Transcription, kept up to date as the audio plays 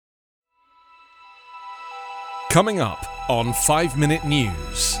Coming up on 5 Minute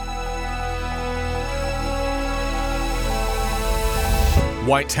News.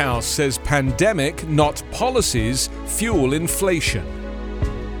 White House says pandemic, not policies, fuel inflation.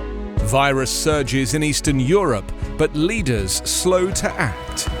 Virus surges in Eastern Europe, but leaders slow to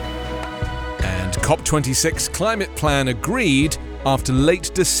act. And COP26 climate plan agreed after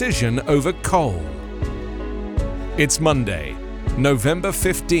late decision over coal. It's Monday, November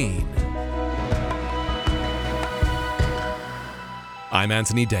 15. I'm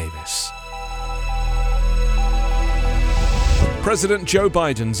Anthony Davis. President Joe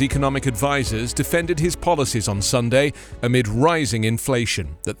Biden's economic advisors defended his policies on Sunday amid rising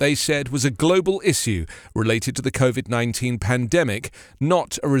inflation that they said was a global issue related to the COVID-19 pandemic,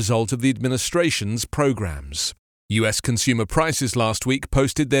 not a result of the administration's programs. U.S. consumer prices last week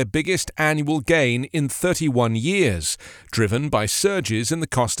posted their biggest annual gain in 31 years, driven by surges in the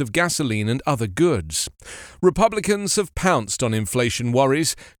cost of gasoline and other goods. Republicans have pounced on inflation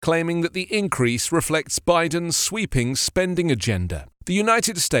worries, claiming that the increase reflects Biden's sweeping spending agenda. The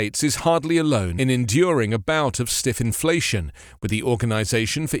United States is hardly alone in enduring a bout of stiff inflation, with the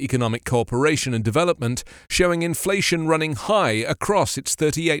Organization for Economic Cooperation and Development showing inflation running high across its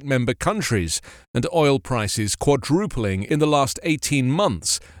 38 member countries and oil prices quadrupling in the last 18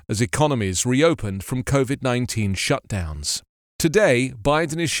 months as economies reopened from COVID-19 shutdowns. Today,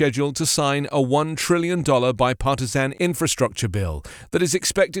 Biden is scheduled to sign a $1 trillion bipartisan infrastructure bill that is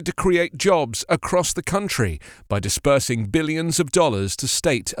expected to create jobs across the country by dispersing billions of dollars to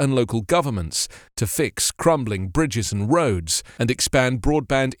state and local governments to fix crumbling bridges and roads and expand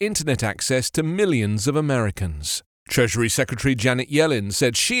broadband internet access to millions of Americans. Treasury Secretary Janet Yellen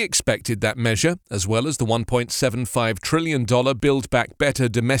said she expected that measure, as well as the $1.75 trillion Build Back Better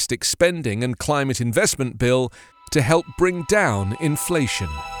domestic spending and climate investment bill, to help bring down inflation.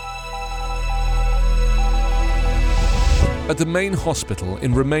 At the main hospital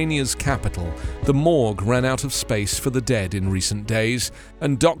in Romania's capital, the morgue ran out of space for the dead in recent days,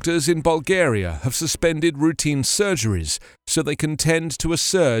 and doctors in Bulgaria have suspended routine surgeries so they can tend to a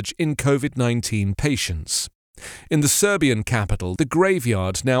surge in COVID-19 patients. In the Serbian capital, the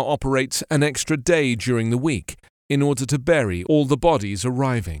graveyard now operates an extra day during the week in order to bury all the bodies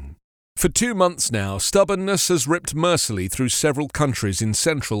arriving. For 2 months now, stubbornness has ripped mercilessly through several countries in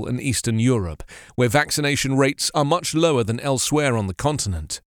Central and Eastern Europe, where vaccination rates are much lower than elsewhere on the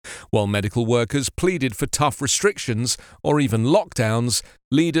continent. While medical workers pleaded for tough restrictions or even lockdowns,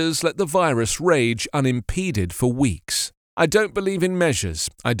 leaders let the virus rage unimpeded for weeks. I don't believe in measures.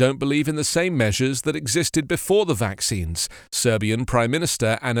 I don't believe in the same measures that existed before the vaccines, Serbian Prime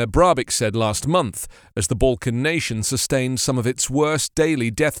Minister Ana Brnabić said last month, as the Balkan nation sustained some of its worst daily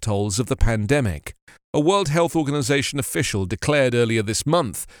death tolls of the pandemic. A World Health Organization official declared earlier this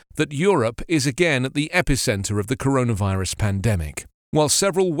month that Europe is again at the epicenter of the coronavirus pandemic. While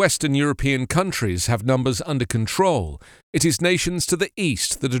several Western European countries have numbers under control, it is nations to the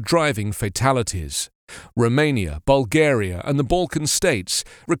east that are driving fatalities. Romania, Bulgaria, and the Balkan states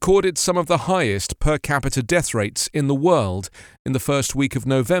recorded some of the highest per capita death rates in the world in the first week of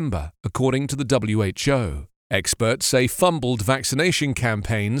November, according to the WHO. Experts say fumbled vaccination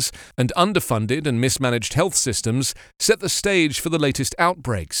campaigns and underfunded and mismanaged health systems set the stage for the latest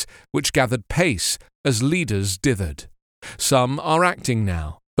outbreaks, which gathered pace as leaders dithered. Some are acting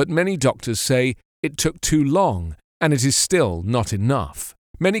now, but many doctors say it took too long and it is still not enough.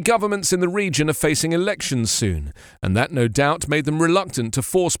 Many governments in the region are facing elections soon, and that no doubt made them reluctant to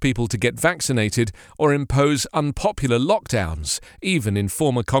force people to get vaccinated or impose unpopular lockdowns, even in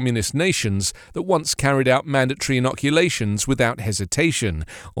former communist nations that once carried out mandatory inoculations without hesitation,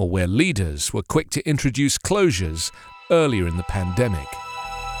 or where leaders were quick to introduce closures earlier in the pandemic.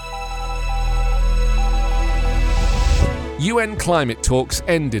 UN climate talks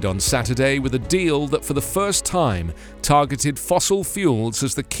ended on Saturday with a deal that for the first time targeted fossil fuels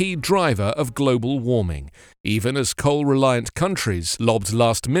as the key driver of global warming, even as coal-reliant countries lobbed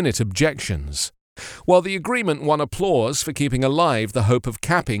last-minute objections. While the agreement won applause for keeping alive the hope of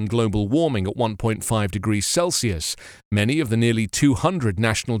capping global warming at 1.5 degrees Celsius, many of the nearly 200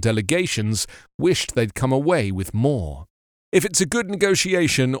 national delegations wished they'd come away with more. If it's a good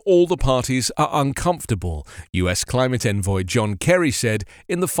negotiation, all the parties are uncomfortable, US climate envoy John Kerry said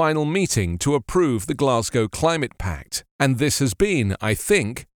in the final meeting to approve the Glasgow Climate Pact. And this has been, I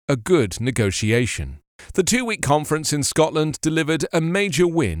think, a good negotiation. The 2-week conference in Scotland delivered a major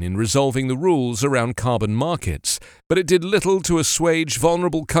win in resolving the rules around carbon markets, but it did little to assuage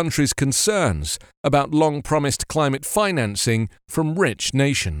vulnerable countries' concerns about long-promised climate financing from rich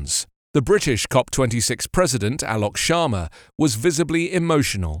nations. The British COP26 president, Alok Sharma, was visibly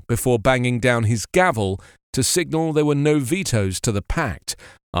emotional before banging down his gavel to signal there were no vetoes to the pact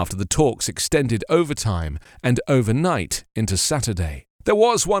after the talks extended overtime and overnight into Saturday. There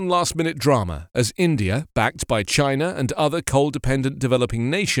was one last-minute drama as India, backed by China and other coal-dependent developing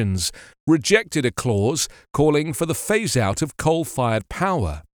nations, rejected a clause calling for the phase-out of coal-fired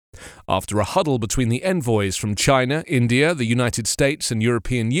power. After a huddle between the envoys from China, India, the United States and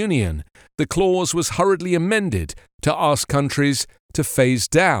European Union, the clause was hurriedly amended to ask countries to phase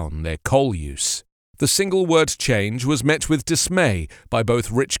down their coal use. The single-word change was met with dismay by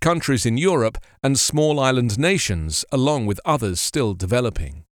both rich countries in Europe and small island nations, along with others still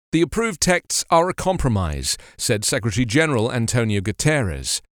developing. The approved texts are a compromise, said Secretary-General Antonio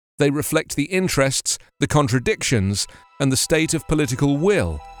Guterres. They reflect the interests, the contradictions, and the state of political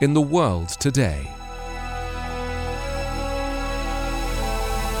will in the world today.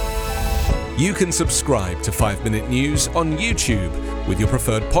 You can subscribe to 5 Minute News on YouTube with your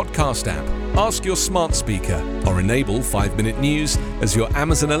preferred podcast app. Ask your smart speaker or enable 5 Minute News as your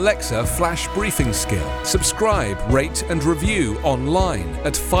Amazon Alexa flash briefing skill. Subscribe, rate and review online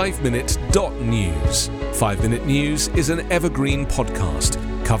at 5minute.news. 5 Minute News is an evergreen podcast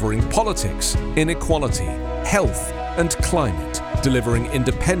covering politics, inequality, health and climate, delivering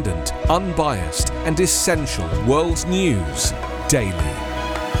independent, unbiased and essential world news daily.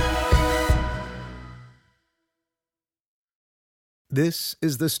 This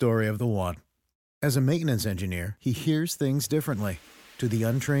is the story of the one. As a maintenance engineer, he hears things differently. To the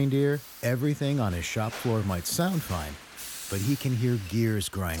untrained ear, everything on his shop floor might sound fine, but he can hear gears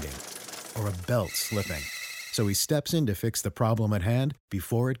grinding or a belt slipping. So he steps in to fix the problem at hand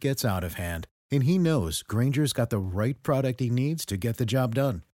before it gets out of hand. And he knows Grainger's got the right product he needs to get the job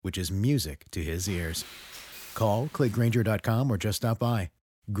done, which is music to his ears. Call, click Grainger.com or just stop by.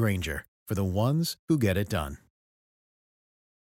 Grainger, for the ones who get it done.